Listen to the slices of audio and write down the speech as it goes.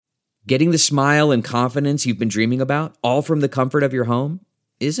Getting the smile and confidence you've been dreaming about, all from the comfort of your home,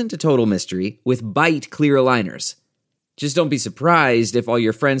 isn't a total mystery with Byte clear aligners. Just don't be surprised if all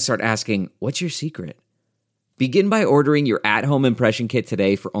your friends start asking, "What's your secret?" Begin by ordering your at-home impression kit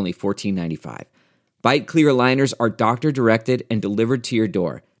today for only $14.95. Byte clear aligners are doctor-directed and delivered to your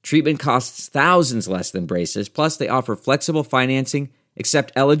door. Treatment costs thousands less than braces, plus they offer flexible financing,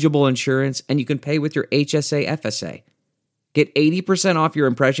 accept eligible insurance, and you can pay with your HSA FSA. Get 80% off your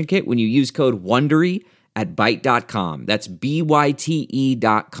impression kit when you use code WONDERY at Byte.com. That's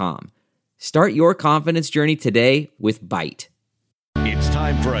BYTE.com. Start your confidence journey today with Byte. It's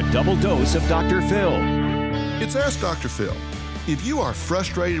time for a double dose of Dr. Phil. It's Ask Dr. Phil. If you are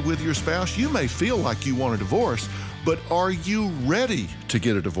frustrated with your spouse, you may feel like you want a divorce, but are you ready to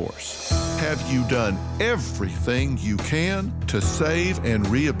get a divorce? Have you done everything you can to save and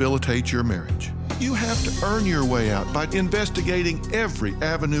rehabilitate your marriage? You have to earn your way out by investigating every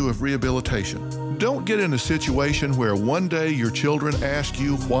avenue of rehabilitation. Don't get in a situation where one day your children ask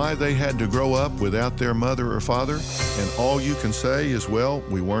you why they had to grow up without their mother or father, and all you can say is, well,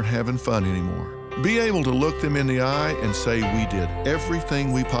 we weren't having fun anymore. Be able to look them in the eye and say we did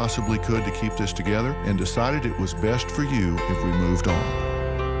everything we possibly could to keep this together and decided it was best for you if we moved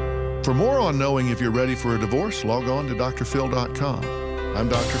on. For more on knowing if you're ready for a divorce, log on to drphil.com. I'm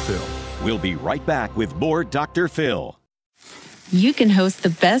Dr. Phil. We'll be right back with more Dr. Phil. You can host the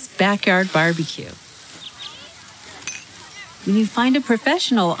best backyard barbecue when you find a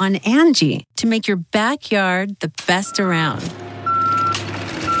professional on Angie to make your backyard the best around.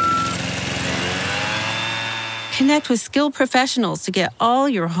 Connect with skilled professionals to get all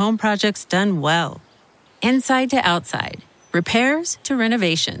your home projects done well. Inside to outside, repairs to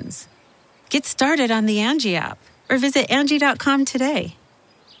renovations. Get started on the Angie app or visit Angie.com today.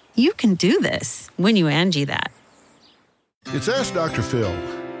 You can do this when you Angie that. It's Ask Dr. Phil.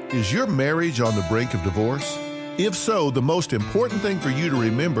 Is your marriage on the brink of divorce? If so, the most important thing for you to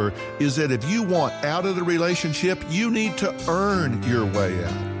remember is that if you want out of the relationship, you need to earn your way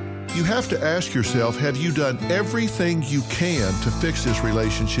out. You have to ask yourself, have you done everything you can to fix this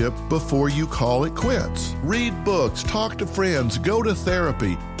relationship before you call it quits? Read books, talk to friends, go to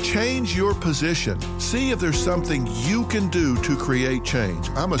therapy, change your position. See if there's something you can do to create change.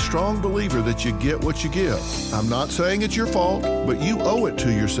 I'm a strong believer that you get what you give. I'm not saying it's your fault, but you owe it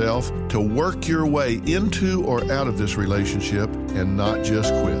to yourself to work your way into or out of this relationship and not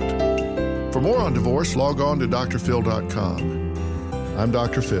just quit. For more on divorce, log on to drphil.com. I'm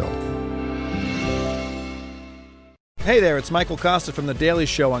Dr. Phil. Hey there, it's Michael Costa from The Daily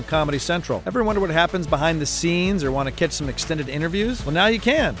Show on Comedy Central. Ever wonder what happens behind the scenes or want to catch some extended interviews? Well, now you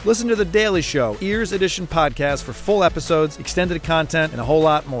can. Listen to The Daily Show, Ears Edition podcast for full episodes, extended content, and a whole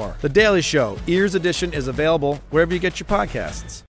lot more. The Daily Show, Ears Edition is available wherever you get your podcasts.